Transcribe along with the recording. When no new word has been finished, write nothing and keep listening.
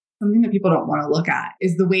something that people don't want to look at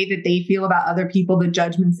is the way that they feel about other people, the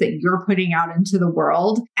judgments that you're putting out into the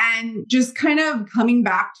world, and just kind of coming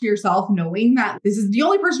back to yourself, knowing that this is the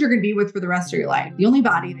only person you're going to be with for the rest of your life, the only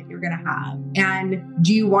body that you're going to have. And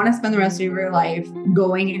do you want to spend the rest of your life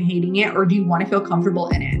going and hating it, or do you want to feel comfortable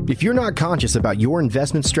in it? If you're not conscious about your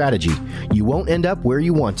investment strategy, you won't end up where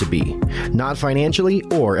you want to be, not financially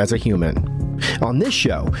or as a human. On this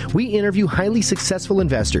show, we interview highly successful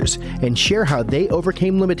investors and share how they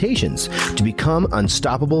overcame limitations to become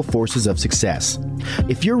unstoppable forces of success.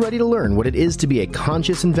 If you're ready to learn what it is to be a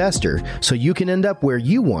conscious investor so you can end up where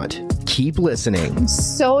you want, keep listening. I'm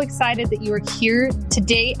so excited that you are here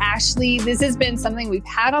today, Ashley. This has been something we've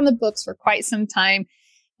had on the books for quite some time.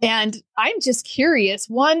 And I'm just curious,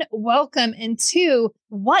 one, welcome, and two,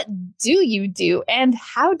 what do you do and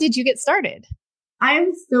how did you get started?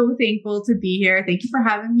 I'm so thankful to be here. Thank you for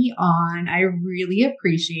having me on. I really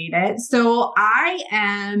appreciate it. So I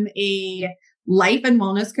am a life and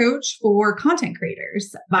wellness coach for content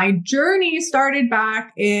creators. My journey started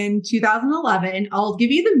back in 2011. I'll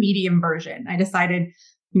give you the medium version. I decided,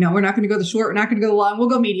 we're not going to go the short, we're not going to go the long, we'll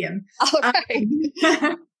go medium. Okay.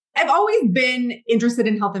 I've always been interested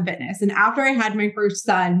in health and fitness. And after I had my first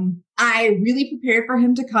son, I really prepared for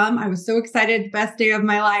him to come. I was so excited, the best day of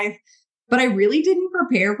my life. But I really didn't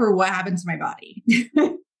prepare for what happened to my body. And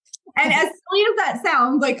as silly as that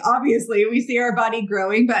sounds, like obviously we see our body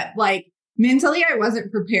growing, but like mentally I wasn't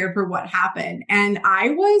prepared for what happened. And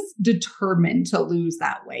I was determined to lose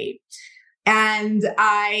that weight. And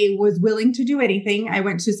I was willing to do anything. I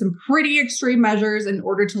went to some pretty extreme measures in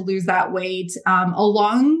order to lose that weight.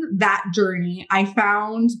 Along that journey, I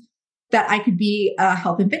found that I could be a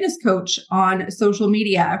health and fitness coach on social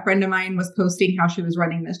media. A friend of mine was posting how she was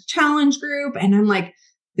running this challenge group. And I'm like,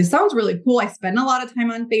 this sounds really cool. I spend a lot of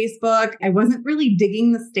time on Facebook. I wasn't really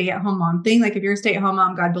digging the stay-at-home mom thing. Like if you're a stay-at-home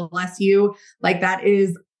mom, God bless you. Like that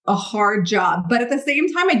is a hard job. But at the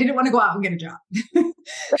same time, I didn't want to go out and get a job.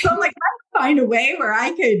 So I'm like, let's find a way where I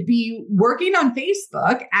could be working on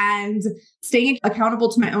Facebook and staying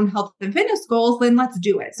accountable to my own health and fitness goals. Then let's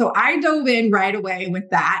do it. So I dove in right away with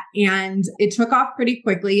that and it took off pretty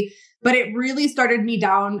quickly, but it really started me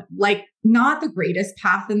down like not the greatest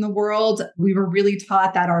path in the world. We were really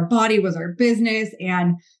taught that our body was our business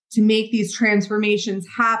and to make these transformations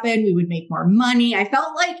happen, we would make more money. I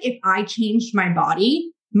felt like if I changed my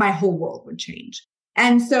body, my whole world would change.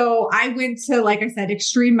 And so I went to, like I said,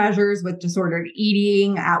 extreme measures with disordered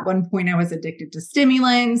eating. At one point, I was addicted to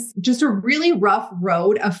stimulants, just a really rough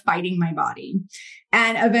road of fighting my body.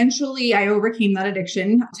 And eventually I overcame that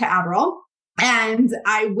addiction to Adderall. And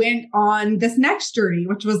I went on this next journey,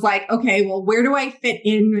 which was like, okay, well, where do I fit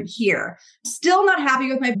in here? Still not happy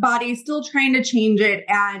with my body, still trying to change it.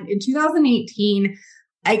 And in 2018,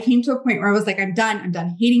 I came to a point where I was like, I'm done. I'm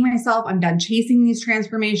done hating myself. I'm done chasing these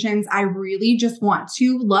transformations. I really just want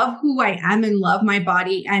to love who I am and love my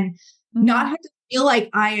body and not have to feel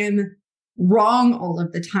like I am wrong all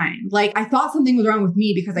of the time. Like I thought something was wrong with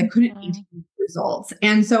me because I couldn't maintain results.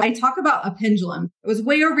 And so I talk about a pendulum. It was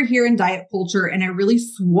way over here in diet culture. And I really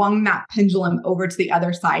swung that pendulum over to the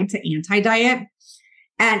other side to anti-diet.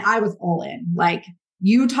 And I was all in. Like,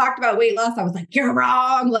 you talked about weight loss. I was like, you're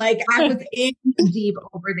wrong. Like I was in deep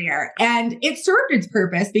over there and it served its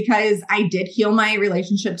purpose because I did heal my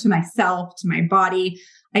relationship to myself, to my body.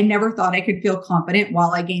 I never thought I could feel confident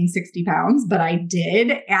while I gained 60 pounds, but I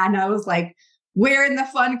did. And I was like wearing the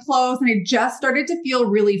fun clothes and I just started to feel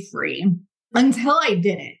really free until I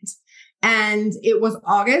didn't. And it was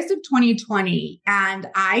August of 2020. And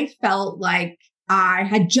I felt like I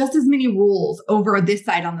had just as many rules over this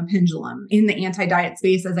side on the pendulum in the anti-diet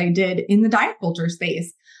space as I did in the diet culture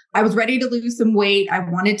space. I was ready to lose some weight. I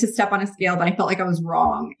wanted to step on a scale, but I felt like I was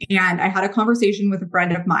wrong. And I had a conversation with a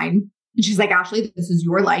friend of mine. And she's like, Ashley, this is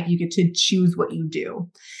your life. You get to choose what you do.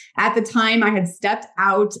 At the time, I had stepped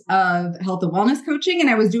out of health and wellness coaching and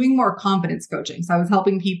I was doing more confidence coaching. So I was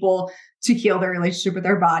helping people to heal their relationship with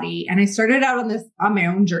their body. And I started out on my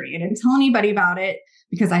own journey. I didn't tell anybody about it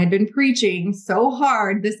because I had been preaching so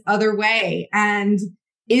hard this other way. And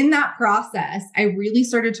in that process, I really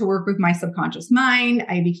started to work with my subconscious mind.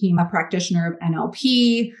 I became a practitioner of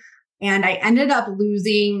NLP. And I ended up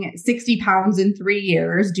losing 60 pounds in 3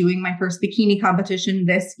 years, doing my first bikini competition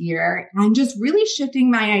this year, and just really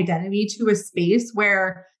shifting my identity to a space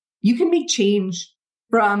where you can make change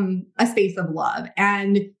from a space of love.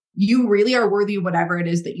 And you really are worthy of whatever it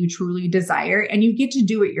is that you truly desire, and you get to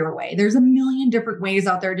do it your way. There's a million different ways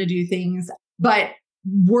out there to do things, but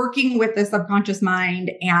working with the subconscious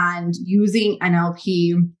mind and using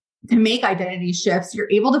NLP to make identity shifts,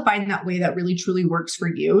 you're able to find that way that really truly works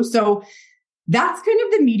for you. So that's kind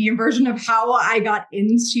of the medium version of how I got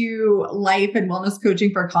into life and wellness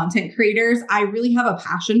coaching for content creators. I really have a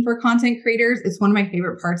passion for content creators. It's one of my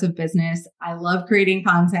favorite parts of business. I love creating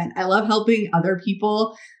content. I love helping other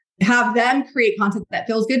people have them create content that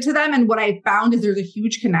feels good to them. And what I found is there's a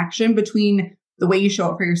huge connection between the way you show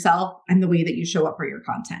up for yourself and the way that you show up for your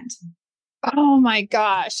content. Oh my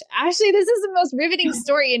gosh. Ashley, this is the most riveting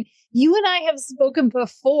story. And you and I have spoken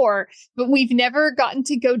before, but we've never gotten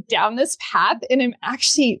to go down this path. And I'm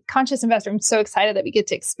actually, Conscious Investor, I'm so excited that we get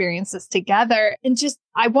to experience this together. And just,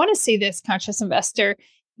 I want to say this, Conscious Investor,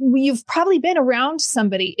 you've probably been around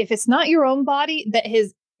somebody, if it's not your own body, that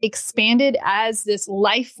has expanded as this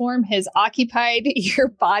life form has occupied your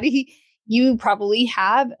body. You probably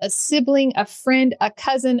have a sibling, a friend, a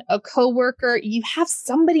cousin, a coworker. You have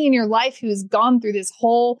somebody in your life who's gone through this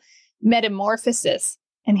whole metamorphosis.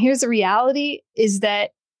 And here's the reality is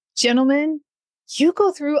that, gentlemen, you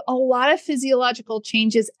go through a lot of physiological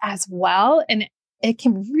changes as well. And it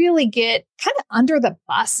can really get kind of under the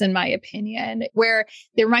bus, in my opinion, where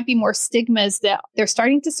there might be more stigmas that they're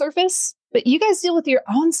starting to surface. But you guys deal with your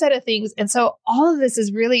own set of things. And so all of this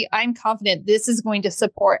is really, I'm confident this is going to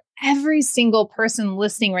support every single person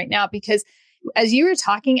listening right now, because as you were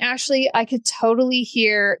talking, Ashley, I could totally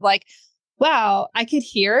hear like, wow, I could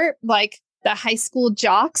hear like the high school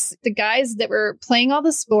jocks, the guys that were playing all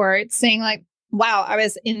the sports saying like, wow, I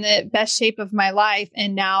was in the best shape of my life.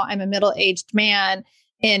 And now I'm a middle-aged man.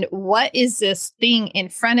 And what is this thing in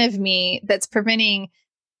front of me that's preventing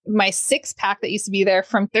my six pack that used to be there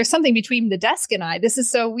from, there's something between the desk and I. This is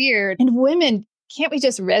so weird. And women, can't we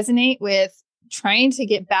just resonate with trying to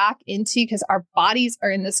get back into, because our bodies are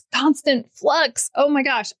in this constant flux. Oh my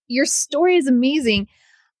gosh, your story is amazing.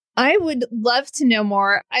 I would love to know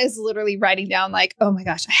more. I was literally writing down like, oh my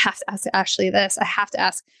gosh, I have to ask Ashley this. I have to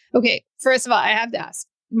ask. Okay, first of all, I have to ask.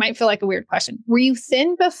 It might feel like a weird question. Were you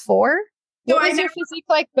thin before? What was your physique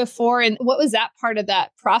like before? And what was that part of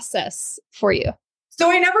that process for you? So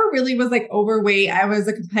I never really was like overweight. I was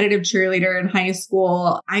a competitive cheerleader in high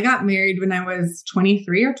school. I got married when I was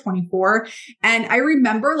 23 or 24. And I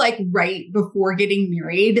remember like right before getting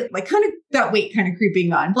married, like kind of that weight kind of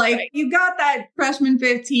creeping on. Like you got that freshman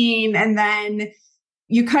 15 and then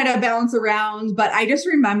you kind of bounce around. But I just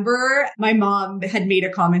remember my mom had made a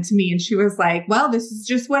comment to me and she was like, well, this is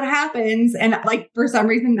just what happens. And like, for some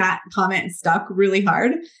reason that comment stuck really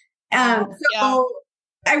hard.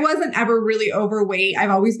 I wasn't ever really overweight.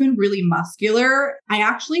 I've always been really muscular. I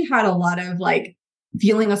actually had a lot of like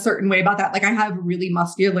feeling a certain way about that. Like I have really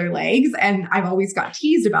muscular legs and I've always got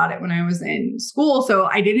teased about it when I was in school. So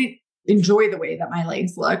I didn't enjoy the way that my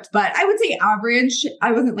legs looked, but I would say average.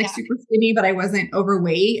 I wasn't like super skinny, but I wasn't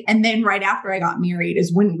overweight. And then right after I got married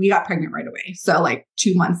is when we got pregnant right away. So like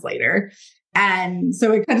 2 months later. And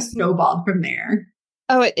so it kind of snowballed from there.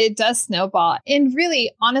 Oh, it does snowball. And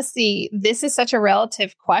really, honestly, this is such a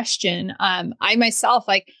relative question. I myself,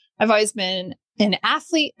 like, I've always been an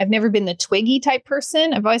athlete. I've never been the twiggy type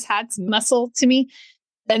person. I've always had some muscle to me.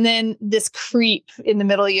 And then this creep in the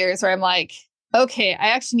middle years where I'm like, okay, I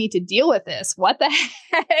actually need to deal with this. What the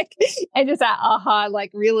heck? And just that aha,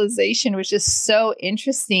 like realization was just so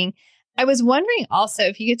interesting. I was wondering also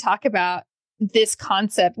if you could talk about this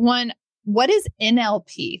concept. One, what is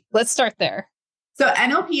NLP? Let's start there. So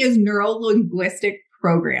NLP is neuro-linguistic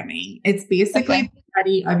programming. It's basically the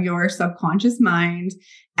study of your subconscious mind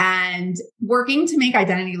and working to make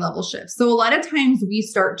identity level shifts. So a lot of times we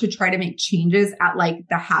start to try to make changes at like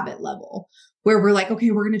the habit level where we're like,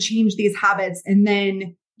 okay, we're going to change these habits. And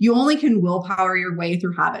then you only can willpower your way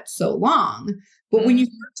through habits so long. But when you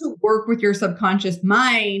start to work with your subconscious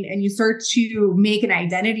mind and you start to make an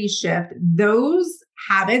identity shift, those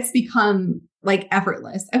habits become like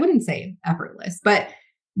effortless. I wouldn't say effortless, but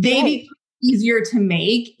they become easier to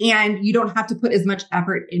make and you don't have to put as much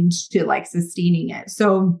effort into like sustaining it.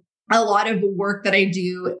 So a lot of the work that I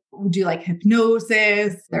do like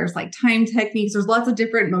hypnosis, there's like time techniques, there's lots of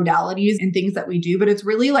different modalities and things that we do, but it's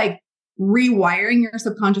really like rewiring your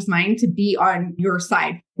subconscious mind to be on your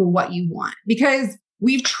side for what you want, because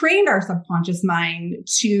we've trained our subconscious mind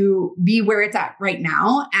to be where it's at right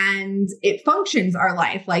now. And it functions our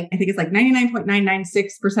life. Like, I think it's like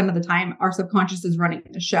 99.996% of the time, our subconscious is running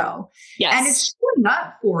the show. Yes. And it's showing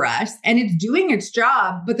up for us and it's doing its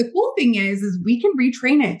job. But the cool thing is we can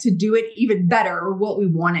retrain it to do it even better or what we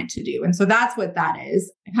want it to do. And so that's what that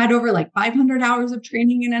is. I've had over like 500 hours of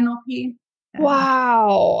training in NLP.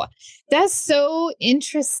 Wow. That's so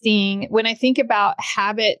interesting. When I think about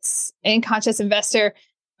habits and Conscious Investor,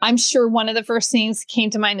 I'm sure one of the first things came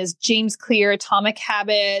to mind is James Clear, Atomic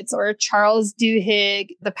Habits, or Charles Duhigg,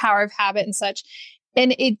 The Power of Habit and such.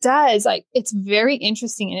 And it does, like, it's very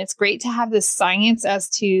interesting, and it's great to have this science as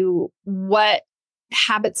to what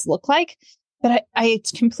habits look like. But I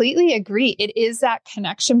completely agree. It is that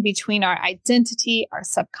connection between our identity, our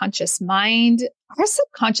subconscious mind. Our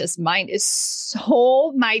subconscious mind is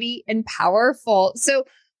so mighty and powerful. So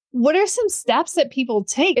what are some steps that people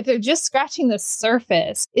take if they're just scratching the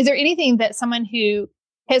surface? Is there anything that someone who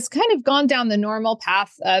has kind of gone down the normal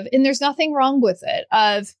path of, and there's nothing wrong with it,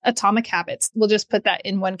 of atomic habits? We'll just put that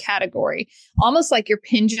in one category, almost like your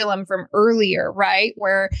pendulum from earlier, right?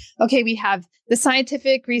 Where, okay, we have the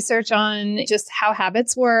scientific research on just how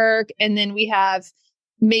habits work. And then we have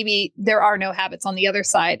maybe there are no habits on the other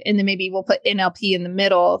side. And then maybe we'll put NLP in the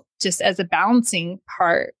middle just as a balancing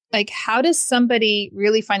part. Like, how does somebody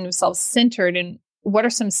really find themselves centered, and what are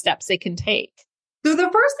some steps they can take? So the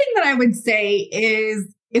first thing that I would say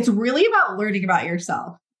is it's really about learning about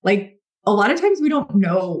yourself. Like, a lot of times we don't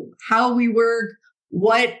know how we work,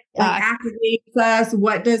 what activates us,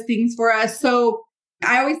 what does things for us. So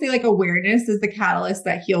I always say, like, awareness is the catalyst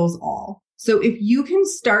that heals all. So if you can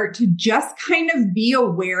start to just kind of be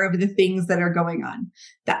aware of the things that are going on,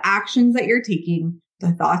 the actions that you're taking,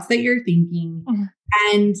 the thoughts that you're thinking,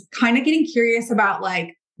 and kind of getting curious about,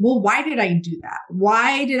 like, well, why did I do that?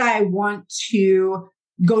 Why did I want to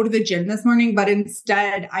go to the gym this morning, but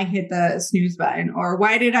instead I hit the snooze button? Or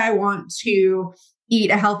why did I want to eat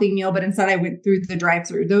a healthy meal, but instead I went through the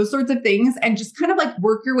drive-through? Those sorts of things. And just kind of like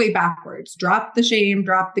work your way backwards. Drop the shame,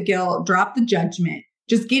 drop the guilt, drop the judgment.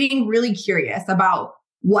 Just getting really curious about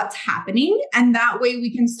what's happening. And that way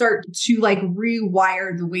we can start to, like,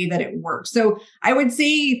 rewire the way that it works. So I would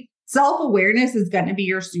say self-awareness is going to be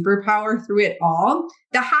your superpower through it all.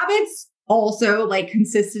 The habits also, like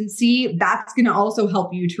consistency, that's going to also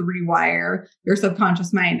help you to rewire your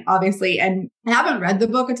subconscious mind, obviously. And I haven't read the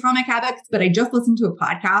book Atomic Habits, but I just listened to a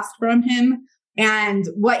podcast from him. And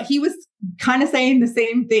what he was kind of saying the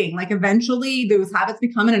same thing, like, eventually those habits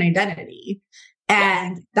become an identity.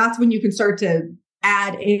 And that's when you can start to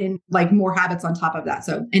add in, like, more habits on top of that.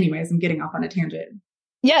 So anyways, I'm getting off on a tangent.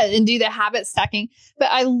 Yeah, and do the habit stacking. But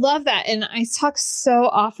I love that. And I talk so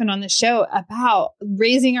often on the show about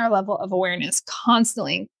raising our level of awareness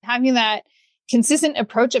constantly, having that consistent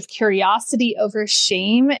approach of curiosity over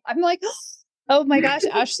shame. I'm like, oh my gosh,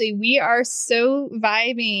 Ashley, we are so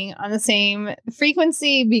vibing on the same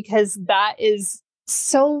frequency, because that is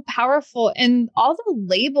so powerful. And all the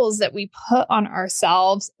labels that we put on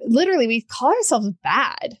ourselves, literally, we call ourselves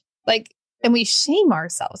bad, like, and we shame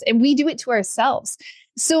ourselves, and we do it to ourselves.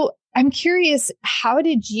 So I'm curious, how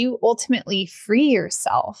did you ultimately free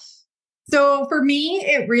yourself? So for me,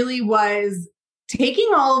 it really was taking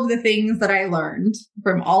all of the things that I learned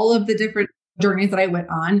from all of the different journeys that I went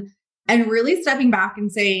on, and really stepping back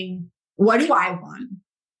and saying, what do I want?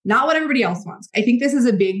 Not what everybody else wants. I think this is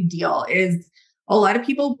a big deal. Is a lot of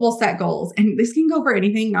people will set goals, and this can go for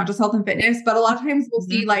anything, not just health and fitness, but a lot of times we'll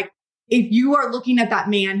see, like, if you are looking at that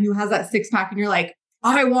man who has that six pack and you're like,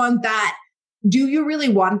 I want that. Do you really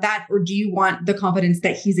want that? Or do you want the confidence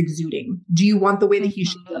that he's exuding? Do you want the way that he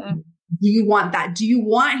should look? Do you want that? Do you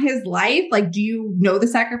want his life? Like, do you know the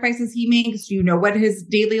sacrifices he makes? Do you know what his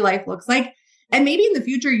daily life looks like? And maybe in the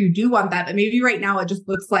future you do want that, but maybe right now it just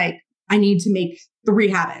looks like, I need to make 3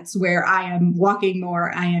 habits where I am walking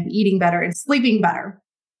more, I am eating better, and sleeping better.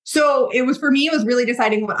 So it was, for me, it was really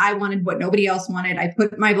deciding what I wanted, what nobody else wanted. I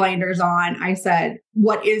put my blinders on. I said,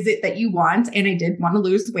 what is it that you want? And I did want to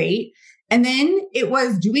lose weight. And then it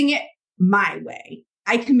was doing it my way.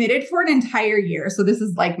 I committed for an entire year. So this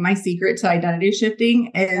is like my secret to identity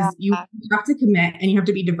shifting is you have to commit and you have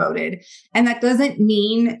to be devoted. And that doesn't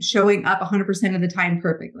mean showing up 100% of the time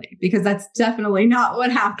perfectly, because that's definitely not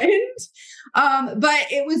what happened. But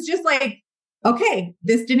it was just like, okay,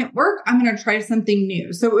 this didn't work. I'm going to try something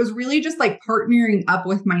new. So it was really just like partnering up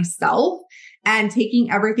with myself and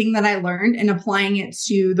taking everything that I learned and applying it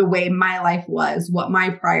to the way my life was, what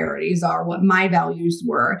my priorities are, what my values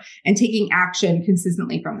were, and taking action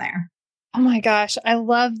consistently from there. Oh my gosh, I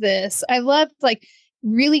love this. I love, like,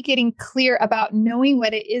 really getting clear about knowing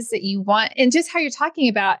what it is that you want, and just how you're talking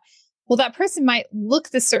about, well, that person might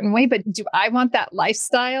look this certain way, but do I want that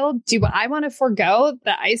lifestyle? Do I want to forego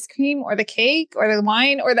the ice cream or the cake or the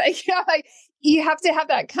wine or the, like, you have to have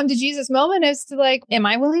that come to Jesus moment as to, like, am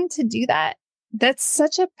I willing to do that? That's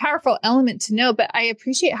such a powerful element to know. But I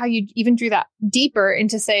appreciate how you even drew that deeper and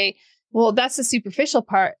to say, well, that's the superficial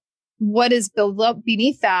part. What is built up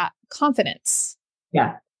beneath that? Confidence.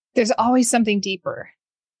 Yeah. There's always something deeper.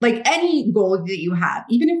 Like any goal that you have,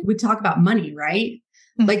 even if we talk about money, right?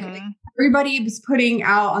 Like everybody is putting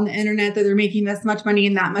out on the internet that they're making this much money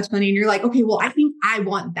and that much money. And you're like, okay, well, I think I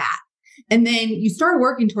want that. And then you start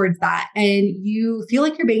working towards that and you feel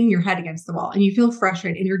like you're banging your head against the wall and you feel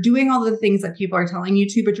frustrated and you're doing all the things that people are telling you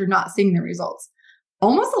to, but you're not seeing the results.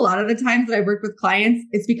 Almost a lot of the times that I work with clients,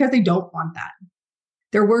 it's because they don't want that.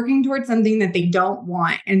 They're working towards something that they don't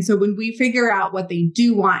want. And so when we figure out what they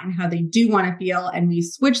do want and how they do want to feel, and we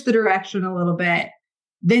switch the direction a little bit,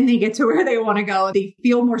 then they get to where they want to go. They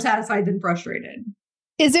feel more satisfied than frustrated.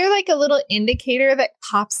 Is there like a little indicator that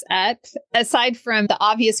pops up aside from the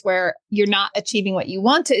obvious where you're not achieving what you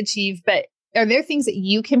want to achieve, but are there things that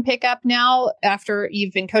you can pick up now after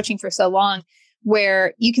you've been coaching for so long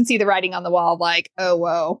where you can see the writing on the wall, like, oh,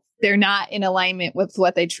 whoa, they're not in alignment with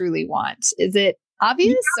what they truly want? Is it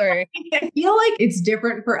obvious or? I feel like it's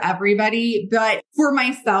different for everybody, but for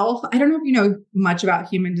myself, I don't know if you know much about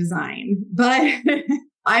human design, but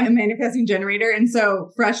I'm a manifesting generator. And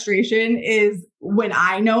so frustration is when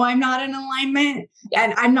I know I'm not in alignment,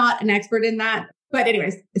 and I'm not an expert in that. But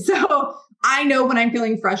anyways, so I know when I'm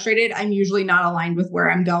feeling frustrated, I'm usually not aligned with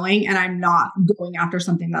where I'm going and I'm not going after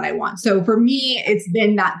something that I want. So for me, it's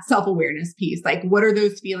been that self-awareness piece. Like, what are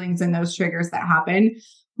those feelings and those triggers that happen?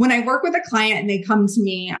 When I work with a client and they come to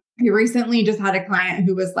me, I recently just had a client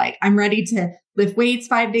who was like, I'm ready to lift weights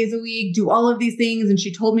 5 days a week, do all of these things. And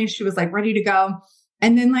she told me she was like ready to go.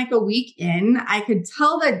 And then like a week in, I could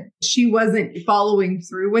tell that she wasn't following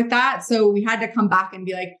through with that. So we had to come back and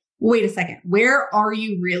be like, wait a second, where are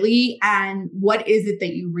you really? And what is it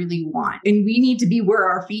that you really want? And we need to be where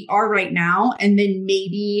our feet are right now. And then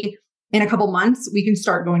maybe in a couple months, we can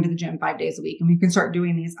start going to the gym 5 days a week and we can start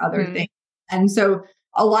doing these other things. And so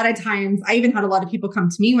a lot of times, I even had a lot of people come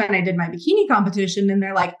to me when I did my bikini competition and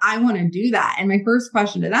they're like, I want to do that. And my first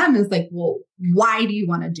question to them is like, well, why do you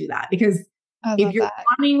want to do that? Because if you're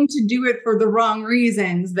wanting to do it for the wrong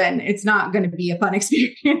reasons, then it's not going to be a fun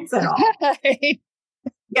experience at all.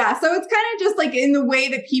 Yeah. So it's kind of just like in the way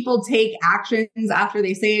that people take actions after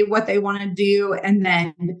they say what they want to do and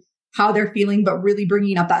then how they're feeling, but really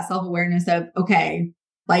bringing up that self-awareness of, okay,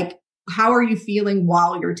 like, how are you feeling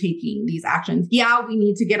while you're taking these actions? Yeah, we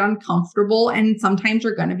need to get uncomfortable and sometimes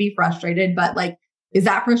you're going to be frustrated, but like, is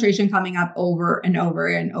that frustration coming up over and over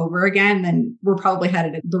and over again? Then we're probably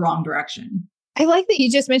headed in the wrong direction. I like that you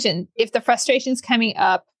just mentioned if the frustration's coming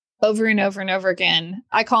up over and over and over again,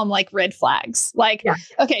 I call them like red flags. Like,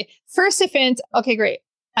 okay, first offense. Okay, great.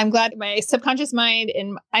 I'm glad my subconscious mind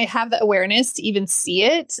and I have the awareness to even see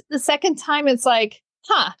it. The second time, it's like,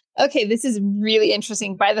 okay, this is really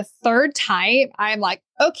interesting. By the third time, I'm like,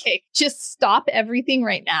 okay, just stop everything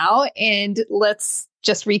right now and let's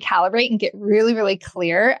just recalibrate and get really, really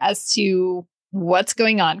clear as to what's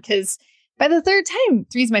going on. Because by the third time,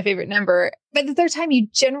 3 is my favorite number. By the third time, you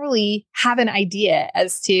generally have an idea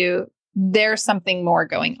as to there's something more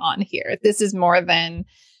going on here. This is more than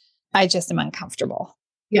I just am uncomfortable.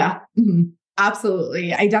 Yeah,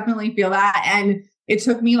 absolutely. I definitely feel that. And it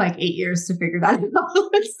took me like 8 years to figure that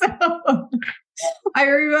out. So I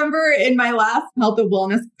remember in my last health and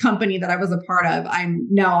wellness company that I was a part of, I'm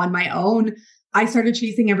now on my own. I started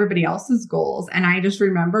chasing everybody else's goals. And I just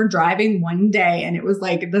remember driving one day and it was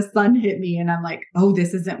like the sun hit me and I'm like, oh,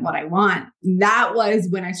 this isn't what I want. And that was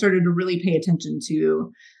when I started to really pay attention to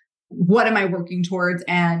what am I working towards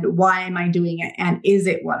and why am I doing it? And is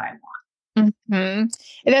it what I want? And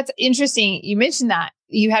that's interesting. You mentioned that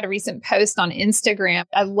you had a recent post on Instagram.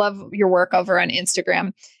 I love your work over on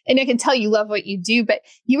Instagram and I can tell you love what you do, but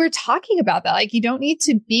you were talking about that. Like you don't need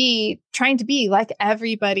to be trying to be like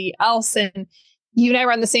everybody else. And you and I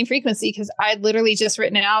were on the same frequency because I'd literally just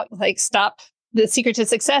written out like, stop the secret to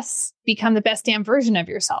success, become the best damn version of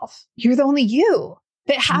yourself. You're the only you.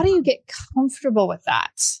 But how do you get comfortable with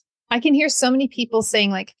that? I can hear so many people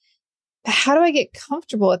saying like, how do I get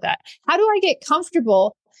comfortable with that? How do I get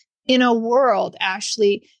comfortable in a world,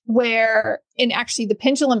 Ashley, where, and actually the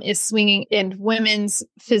pendulum is swinging in women's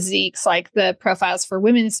physiques, like the profiles for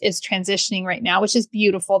women's is transitioning right now, which is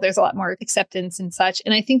beautiful. There's a lot more acceptance and such.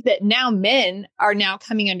 And I think that now men are now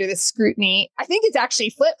coming under the scrutiny. I think it's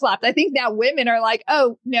actually flip-flopped. I think now women are like,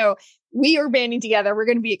 oh no, we are banding together. We're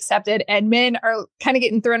going to be accepted. And men are kind of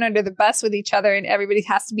getting thrown under the bus with each other. And everybody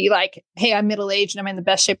has to be like, hey, I'm middle-aged and I'm in the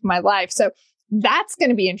best shape of my life. So that's going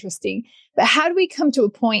to be interesting. But how do we come to a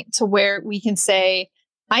point to where we can say,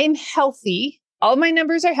 I am healthy. All of my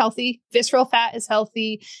numbers are healthy. Visceral fat is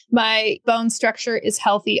healthy. My bone structure is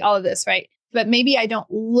healthy. All of this, right? But maybe I don't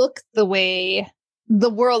look the way the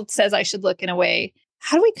world says I should look in a way.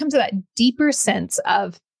 How do we come to that deeper sense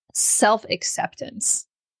of self-acceptance?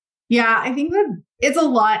 Yeah, I think that it's a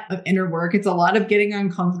lot of inner work. It's a lot of getting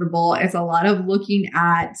uncomfortable. It's a lot of looking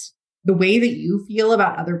at the way that you feel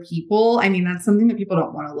about other people, I mean, that's something that people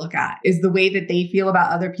don't want to look at, is the way that they feel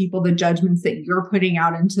about other people, the judgments that you're putting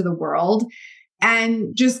out into the world.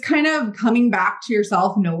 And just kind of coming back to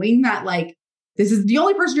yourself, knowing that like, this is the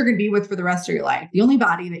only person you're going to be with for the rest of your life, the only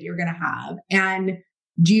body that you're going to have. And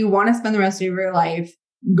do you want to spend the rest of your life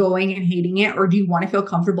going and hating it, or do you want to feel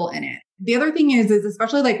comfortable in it? The other thing is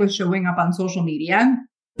especially like with showing up on social media,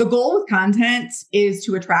 the goal with content is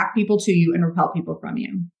to attract people to you and repel people from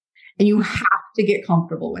you. And you have to get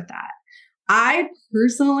comfortable with that. I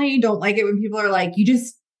personally don't like it when people are like, you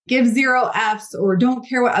just give 0 Fs or don't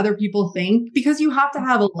care what other people think, because you have to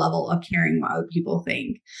have a level of caring what other people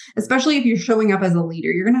think. Especially if you're showing up as a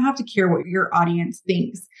leader, you're going to have to care what your audience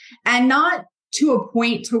thinks, and not to a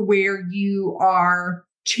point to where you are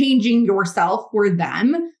changing yourself for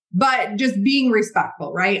them, but just being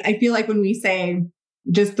respectful, right? I feel like when we say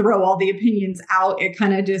just throw all the opinions out, it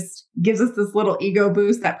kind of just gives us this little ego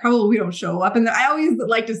boost that probably we don't show up. And I always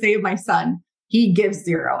like to say of my son, he gives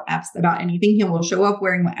 0 Fs about anything. He will show up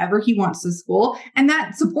wearing whatever he wants to school. And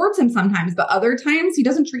that supports him sometimes, but other times he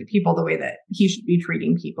doesn't treat people the way that he should be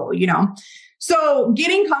treating people, you know? So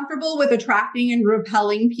getting comfortable with attracting and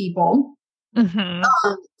repelling people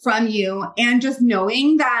from you, and just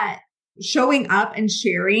knowing that showing up and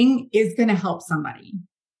sharing is going to help somebody,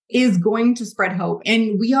 is going to spread hope.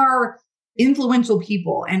 And we are influential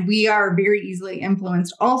people, and we are very easily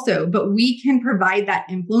influenced also, but we can provide that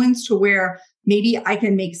influence to where maybe I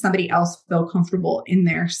can make somebody else feel comfortable in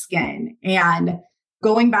their skin. And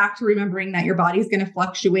going back to remembering that your body is going to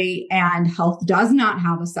fluctuate and health does not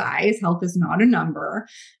have a size, health is not a number,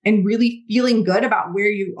 and really feeling good about where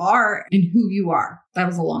you are and who you are. That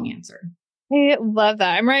was a long answer. I love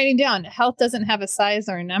that. I'm writing down, health doesn't have a size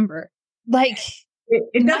or a number. Like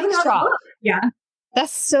it doesn't have a yeah.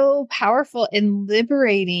 That's so powerful and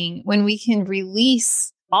liberating when we can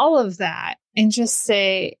release all of that and just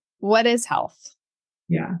say, what is health?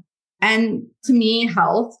 Yeah. And to me,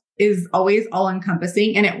 health is always all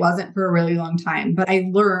encompassing, and it wasn't for a really long time. But I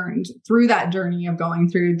learned through that journey of going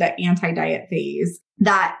through the anti-diet phase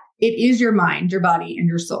that it is your mind, your body, and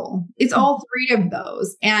your soul. It's all 3 of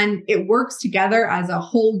those, and it works together as a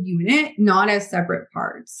whole unit, not as separate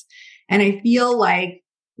parts. And I feel like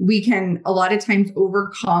we can a lot of times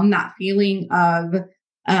overcome that feeling of,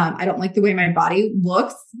 I don't like the way my body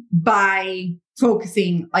looks, by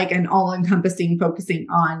focusing, like an all-encompassing focusing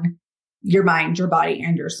on your mind, your body,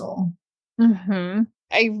 and your soul.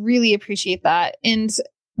 I really appreciate that. And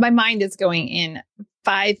my mind is going in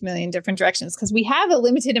 5 million different directions because we have a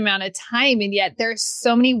limited amount of time. And yet there's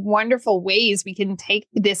so many wonderful ways we can take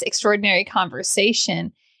this extraordinary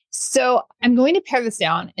conversation. So I'm going to pare this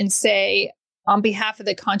down and say, on behalf of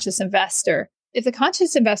the conscious investor, if the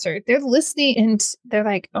conscious investor, they're listening and they're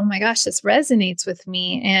like, oh my gosh, this resonates with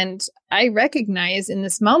me. And I recognize in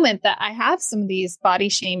this moment that I have some of these body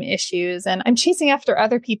shame issues and I'm chasing after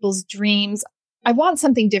other people's dreams. I want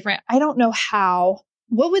something different. I don't know how.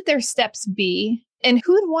 What would their steps be? And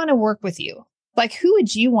who would want to work with you? Like, who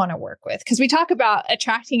would you want to work with? Because we talk about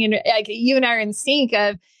attracting, and like you and I are in sync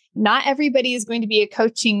of not everybody is going to be a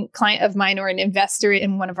coaching client of mine or an investor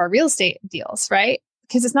in one of our real estate deals, right?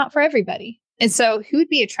 Because it's not for everybody. And so who would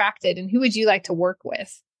be attracted and who would you like to work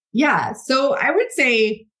with? Yeah. So I would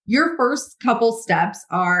say your first couple steps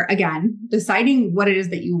are, again, deciding what it is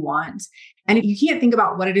that you want. And if you can't think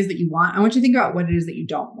about what it is that you want, I want you to think about what it is that you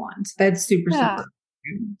don't want. That's super important.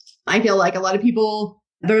 I feel like a lot of people,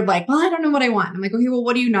 they're like, well, I don't know what I want. I'm like, okay, well,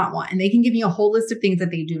 what do you not want? And they can give me a whole list of things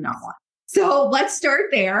that they do not want. So let's start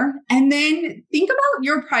there. And then think about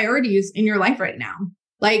your priorities in your life right now.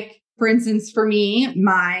 Like, for instance, for me,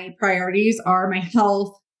 my priorities are my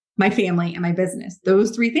health, my family, and my business.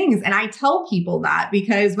 Those 3 things. And I tell people that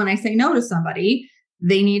because when I say no to somebody,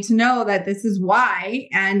 they need to know that this is why,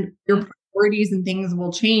 and your priorities and things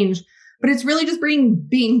will change. But it's really just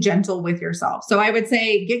being gentle with yourself. So I would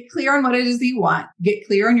say, get clear on what it is that you want, get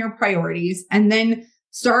clear on your priorities, and then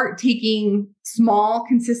start taking small,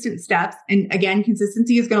 consistent steps. And again,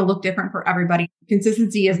 consistency is going to look different for everybody.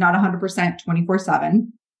 Consistency is not 100% 24/7.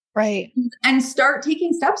 Right. And start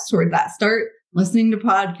taking steps toward that. Start listening to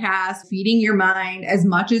podcasts, feeding your mind as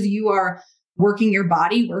much as you are working your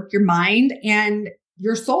body, work your mind and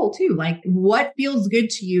your soul too. Like, what feels good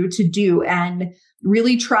to you to do, and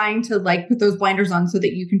really trying to like put those blinders on so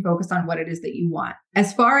that you can focus on what it is that you want.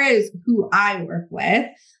 As far as who I work with,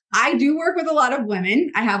 I do work with a lot of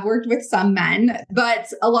women. I have worked with some men, but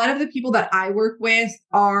a lot of the people that I work with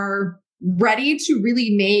are ready to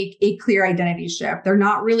really make a clear identity shift. They're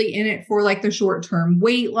not really in it for like the short-term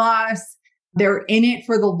weight loss. They're in it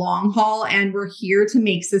for the long haul, and we're here to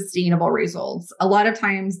make sustainable results. A lot of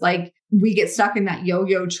times, like, we get stuck in that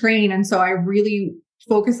yo-yo train. And so I really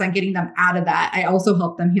focus on getting them out of that. I also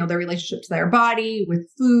help them heal their relationship to their body, with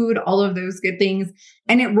food, all of those good things.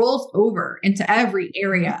 And it rolls over into every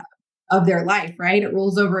area of their life, right? It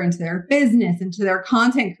rolls over into their business, into their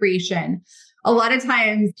content creation. A lot of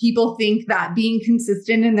times people think that being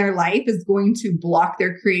consistent in their life is going to block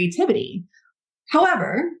their creativity.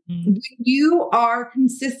 However, when you are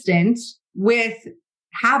consistent with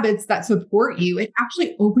habits that support you, it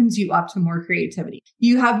actually opens you up to more creativity.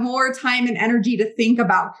 You have more time and energy to think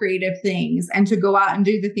about creative things and to go out and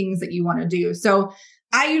do the things that you want to do. So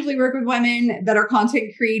I usually work with women that are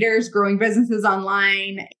content creators, growing businesses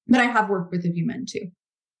online, but I have worked with a few men too.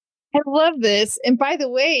 I love this. And by the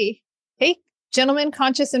way, hey, gentleman,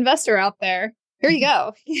 conscious investor out there, here you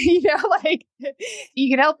go. Like, you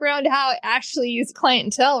can help round out Ashley's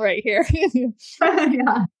clientele right here.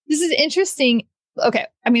 Yeah. This is interesting. Okay,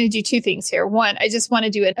 I'm going to do two things here. One, I just want to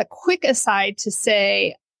do a quick aside to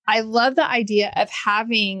say, I love the idea of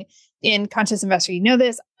having, in Conscious Investor, you know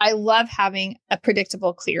this, I love having a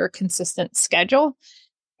predictable, clear, consistent schedule.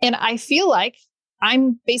 And I feel like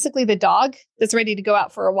I'm basically the dog that's ready to go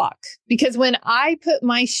out for a walk. Because when I put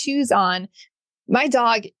my shoes on, my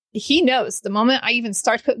dog, he knows the moment I even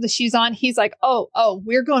start to put the shoes on, he's like, oh,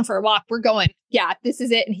 we're going for a walk. We're going. Yeah, this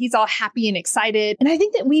is it. And he's all happy and excited. And I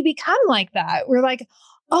think that we become like that. We're like,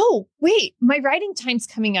 oh, wait, my writing time's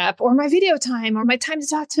coming up, or my video time, or my time to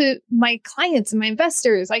talk to my clients and my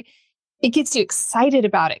investors. Like, it gets you excited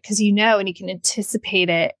about it because you know, and you can anticipate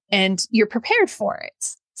it and you're prepared for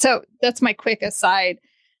it. So that's my quick aside.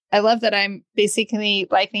 I love that I'm basically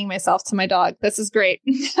likening myself to my dog. This is great.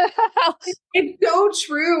 It's so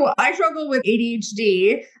true. I struggle with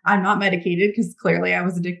ADHD. I'm not medicated because clearly I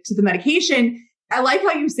was addicted to the medication. I like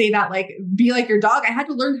how you say that, like, be like your dog. I had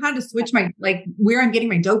to learn how to switch my, like, where I'm getting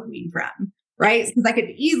my dopamine from, right? Because I could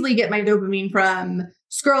easily get my dopamine from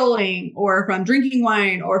scrolling or from drinking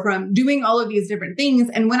wine or from doing all of these different things.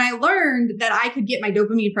 And when I learned that I could get my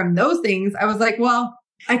dopamine from those things, I was like, well,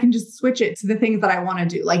 I can just switch it to the things that I want to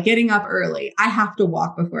do, like getting up early. I have to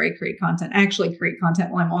walk before I create content. I actually create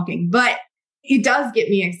content while I'm walking, but it does get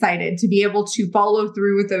me excited to be able to follow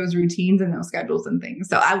through with those routines and those schedules and things.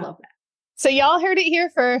 So I love that. So y'all heard it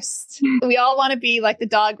here first. We all want to be like the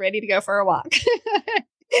dog ready to go for a walk.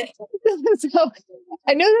 So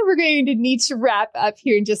I know that we're going to need to wrap up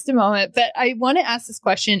here in just a moment, but I want to ask this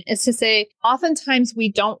question is to say, oftentimes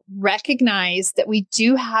we don't recognize that we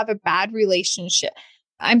do have a bad relationship.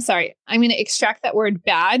 I'm sorry, I'm going to extract that word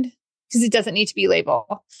bad because it doesn't need to be labeled,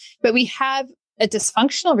 but we have a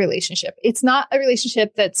dysfunctional relationship. It's not a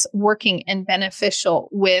relationship that's working and beneficial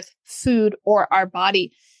with food or our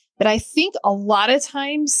body. But I think a lot of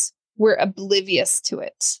times we're oblivious to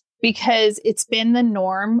it because it's been the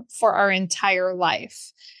norm for our entire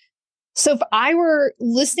life. So if I were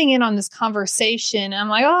listening in on this conversation, I'm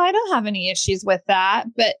like, oh, I don't have any issues with that.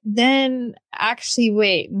 But then actually,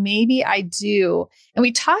 wait, maybe I do. And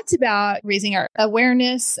we talked about raising our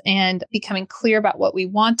awareness and becoming clear about what we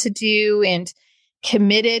want to do and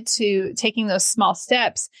committed to taking those small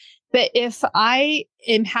steps. But if I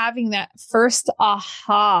am having that first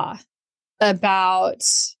aha about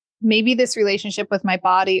maybe this relationship with my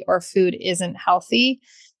body or food isn't healthy,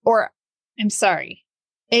 or I'm sorry,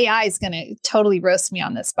 AI is going to totally roast me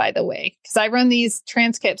on this, by the way, because I run these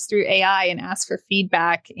transcripts through AI and ask for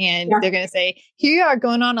feedback. And they're going to say, here you are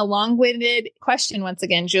going on a long-winded question once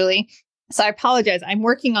again, Julie. So I apologize. I'm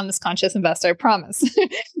working on this conscious investor, I promise.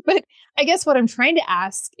 But I guess what I'm trying to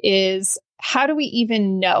ask is, how do we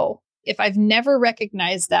even know? If I've never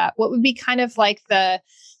recognized that, what would be kind of like the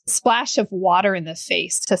splash of water in the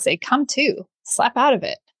face to say, come to, slap out of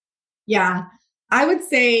it? Yeah. I would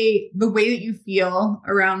say the way that you feel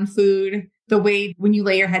around food, the way when you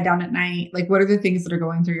lay your head down at night, like, what are the things that are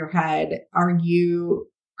going through your head? Are you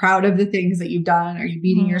proud of the things that you've done? Are you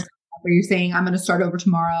beating yourself up? Are you saying, I'm going to start over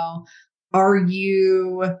tomorrow? Are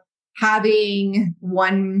you having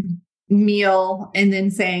one meal and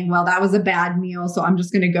then saying, well, that was a bad meal, so I'm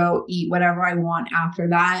just going to go eat whatever I want after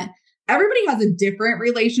that? Everybody has a different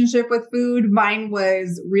relationship with food. Mine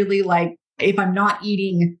was really like, if I'm not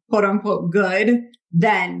eating quote unquote good,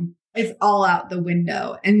 then it's all out the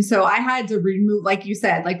window. And so I had to remove, like you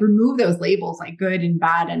said, like remove those labels like good and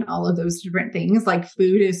bad and all of those different things. Like,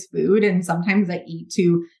 food is food. And sometimes I eat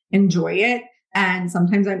to enjoy it. And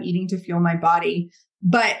sometimes I'm eating to fuel my body,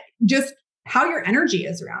 but just how your energy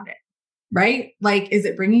is around it, right? Like, is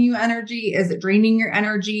it bringing you energy? Is it draining your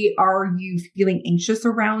energy? Are you feeling anxious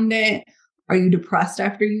around it? Are you depressed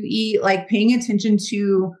after you eat? Like, paying attention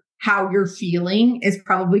to how you're feeling is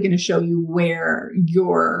probably going to show you where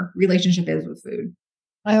your relationship is with food.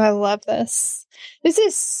 Oh, I love this. This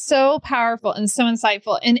is so powerful and so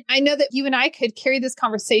insightful. And I know that you and I could carry this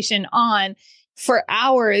conversation on for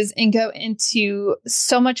hours and go into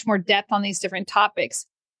so much more depth on these different topics,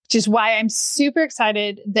 which is why I'm super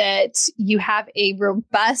excited that you have a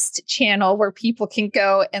robust channel where people can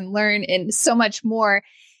go and learn and so much more.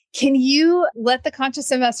 Can you let the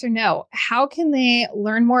conscious investor know, how can they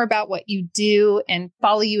learn more about what you do and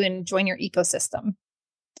follow you and join your ecosystem?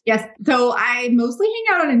 Yes. So I mostly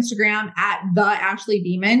hang out on Instagram at the Ashley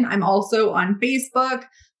Beeman. I'm also on Facebook,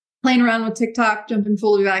 playing around with TikTok, jumping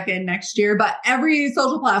fully back in next year. But every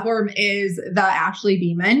social platform is the Ashley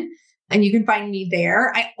Beeman, and you can find me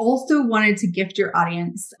there. I also wanted to gift your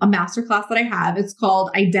audience a masterclass that I have. It's called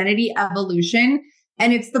Identity Evolution.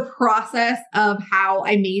 And it's the process of how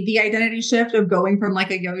I made the identity shift of going from like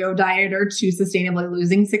a yo-yo dieter to sustainably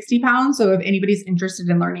losing 60 pounds. So if anybody's interested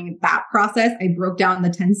in learning that process, I broke down the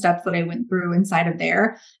 10 steps that I went through inside of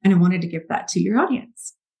there. And I wanted to give that to your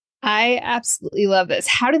audience. I absolutely love this.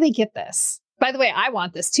 How do they get this? By the way, I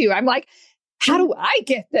want this too. I'm like, how do I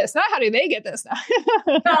get this? Not how do they get this?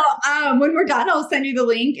 So when we're done, I'll send you the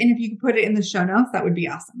link. And if you could put it in the show notes, that would be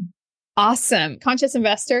awesome. Awesome. Conscious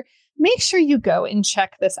investor, make sure you go and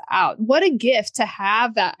check this out. What a gift to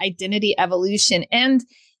have that identity evolution. And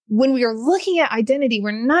when we are looking at identity,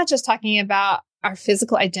 we're not just talking about our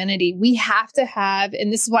physical identity. We have to have,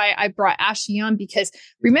 and this is why I brought Ashley on, because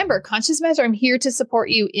remember, Conscious Investor, I'm here to support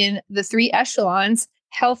you in the 3 echelons: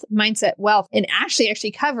 health, mindset, wealth. And Ashley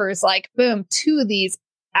actually covers like, boom, 2 of these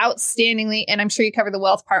outstandingly. And I'm sure you cover the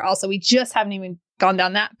wealth part also. We just haven't even gone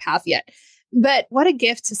down that path yet. But what a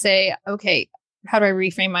gift to say, okay, how do I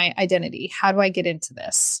reframe my identity? How do I get into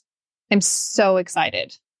this? I'm so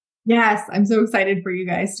excited. Yes, I'm so excited for you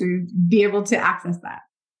guys to be able to access that.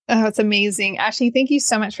 Oh, it's amazing. Ashley, thank you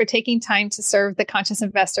so much for taking time to serve the Conscious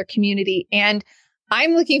Investor community. And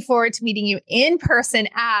I'm looking forward to meeting you in person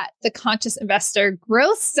at the Conscious Investor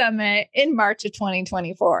Growth Summit in March of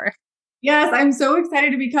 2024. Yes, I'm so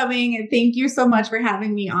excited to be coming. And thank you so much for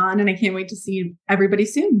having me on. And I can't wait to see everybody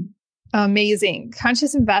soon. Amazing.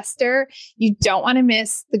 Conscious Investor, you don't want to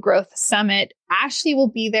miss the Growth Summit. Ashley will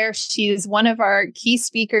be there. She is one of our key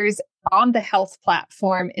speakers on the health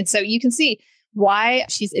platform. And so you can see why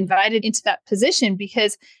she's invited into that position,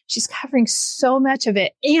 because she's covering so much of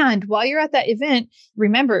it. And while you're at that event,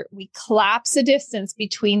 remember, we collapse the distance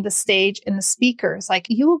between the stage and the speakers. Like,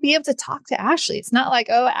 you will be able to talk to Ashley. It's not like,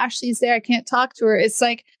 oh, Ashley's there, I can't talk to her. It's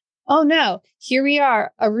like, oh no, here we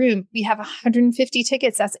are, a room. We have 150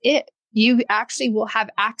 tickets. That's it. You actually will have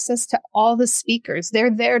access to all the speakers.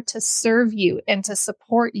 They're there to serve you and to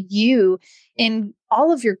support you in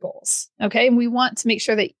all of your goals. Okay. And we want to make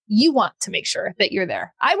sure that you want to make sure that you're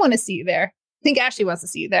there. I want to see you there. I think Ashley wants to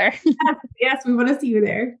see you there. Yes, we want to see you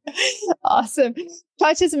there. Awesome.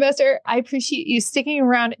 Conscious Investor, I appreciate you sticking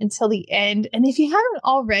around until the end. And if you haven't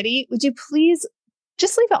already, would you please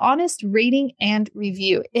just leave an honest rating and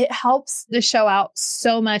review? It helps the show out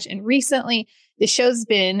so much. And recently, the show's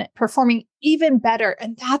been performing even better.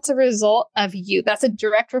 And that's a result of you. That's a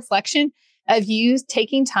direct reflection of you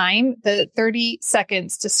taking time, the 30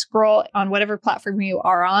 seconds to scroll on whatever platform you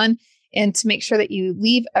are on, and to make sure that you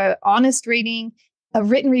leave an honest rating. A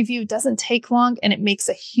written review doesn't take long, and it makes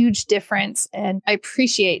a huge difference. And I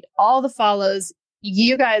appreciate all the follows.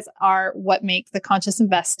 You guys are what make the Conscious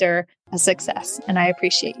Investor a success, and I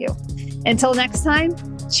appreciate you. Until next time,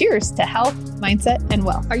 cheers to health, mindset, and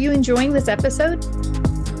wealth. Are you enjoying this episode?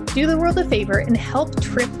 Do the world a favor and help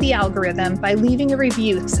trip the algorithm by leaving a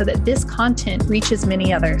review so that this content reaches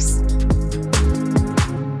many others.